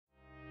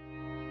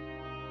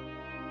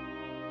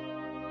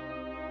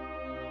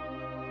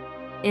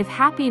If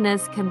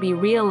happiness can be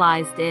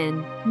realized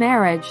in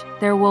marriage,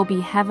 there will be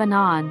heaven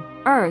on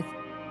earth.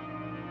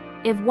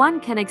 If one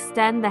can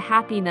extend the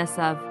happiness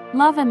of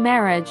love in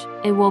marriage,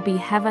 it will be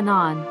heaven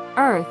on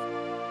earth.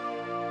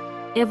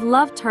 If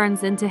love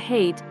turns into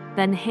hate,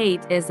 then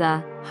hate is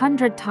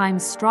 100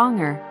 times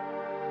stronger.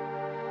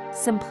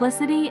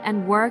 Simplicity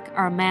and work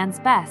are man's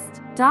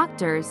best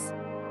doctors.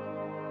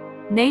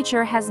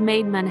 Nature has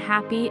made man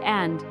happy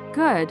and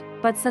good,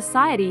 but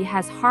society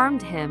has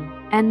harmed him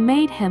and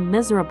made him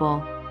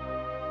miserable.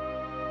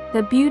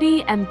 The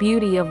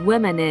beauty of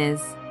women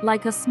is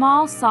like a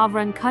small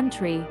sovereign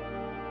country.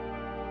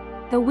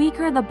 The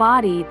weaker the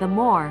body, the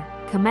more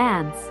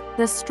commands.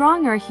 The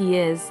stronger he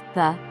is,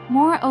 the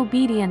more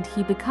obedient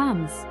he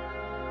becomes.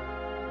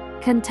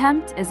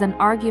 Contempt is an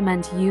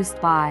argument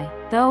used by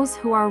those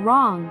who are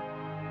wrong.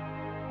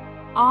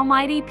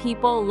 Almighty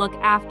people look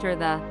after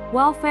the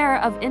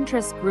welfare of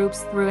interest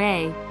groups through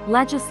a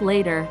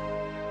legislator.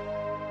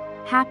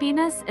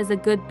 Happiness is a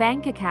good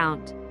bank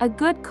account, a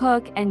good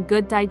cook, and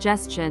good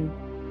digestion.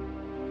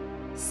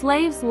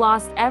 Slaves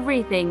lost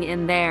everything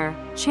in their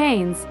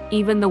chains,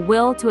 even the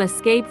will to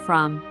escape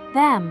from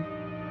them.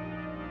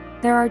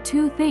 There are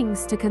two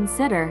things to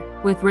consider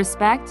with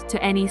respect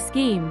to any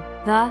scheme.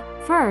 The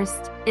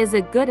first, is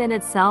it good in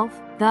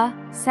itself? The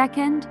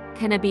second,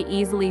 can it be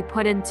easily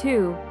put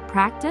into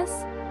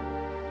practice?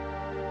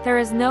 There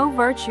is no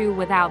virtue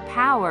without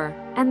power,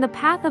 and the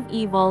path of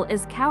evil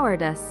is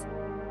cowardice.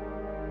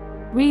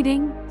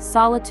 Reading,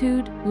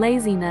 solitude,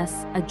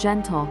 laziness, a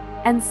gentle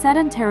and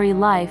sedentary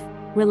life,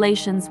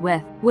 relations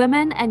with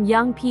women and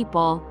young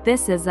people,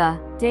 this is a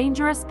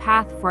dangerous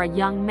path for a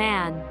young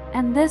man,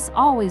 and this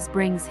always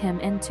brings him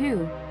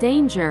into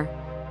danger.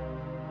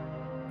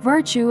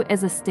 Virtue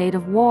is a state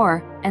of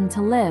war, and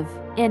to live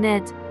in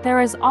it, there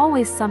is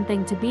always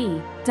something to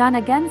be done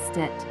against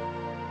it.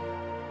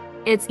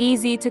 It's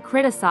easy to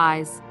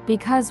criticize,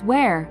 because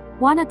where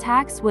one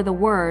attacks with a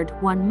word,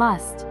 one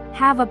must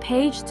have a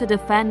page to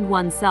defend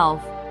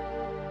oneself.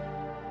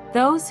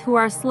 Those who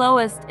are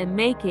slowest in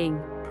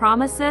making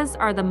promises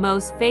are the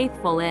most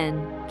faithful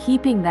in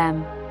keeping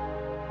them.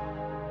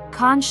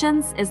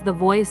 Conscience is the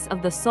voice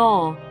of the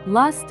soul,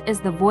 lust is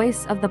the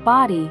voice of the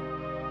body.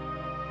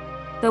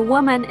 The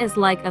woman is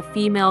like a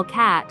female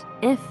cat.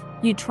 If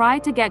you try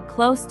to get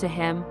close to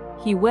him,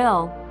 he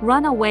will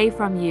run away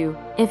from you.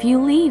 If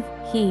you leave,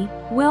 he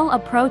will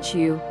approach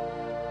you.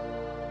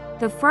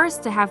 The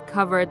first to have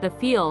covered the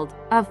field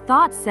of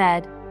thought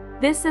said,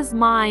 "This is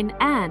mine,"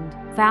 and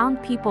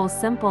found people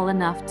simple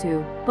enough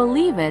to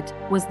believe it,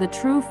 was the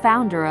true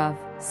founder of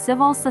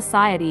civil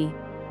society.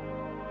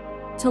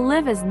 To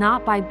live is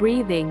not by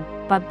breathing,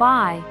 but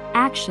by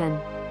action.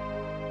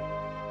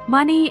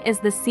 Money is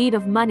the seed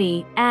of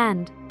money,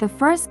 and the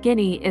first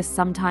guinea is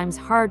sometimes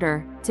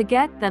harder to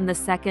get than the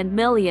second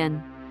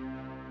million.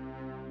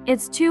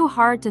 It's too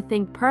hard to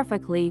think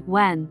perfectly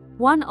when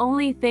one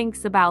only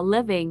thinks about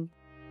living.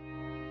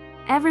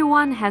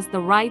 Everyone has the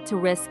right to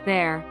risk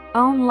their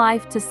own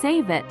life to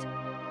save it.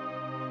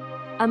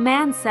 A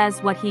man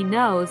says what he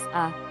knows,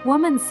 a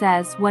woman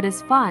says what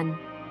is fun.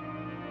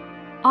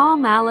 All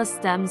malice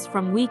stems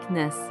from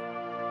weakness.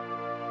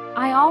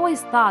 I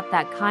always thought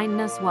that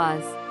kindness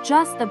was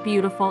just a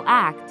beautiful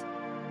act.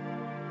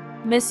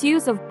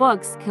 Misuse of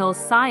books kills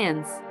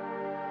science.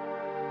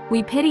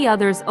 We pity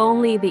others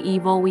only the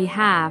evil we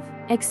have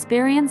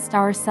experienced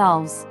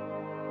ourselves.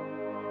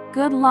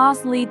 Good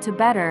laws lead to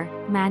better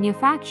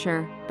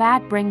manufacture,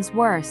 bad brings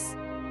worse.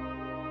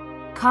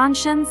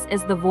 Conscience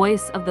is the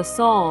voice of the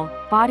soul,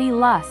 body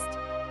lust.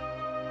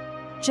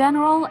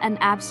 General and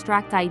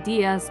abstract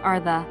ideas are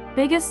the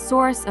biggest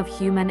source of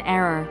human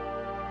error.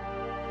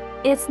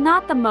 It's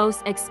not the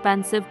most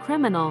expensive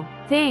criminal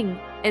thing,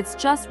 it's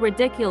just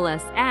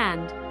ridiculous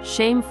and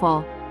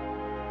shameful.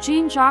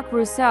 Jean Jacques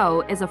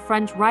Rousseau is a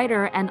French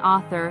writer and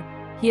author.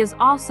 He is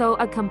also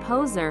a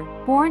composer,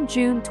 born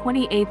June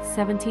 28,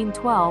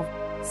 1712.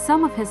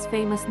 Some of his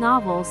famous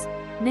novels,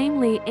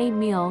 namely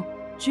Emile,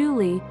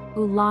 Julie,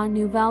 ou la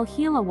nouvelle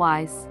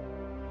Heloise,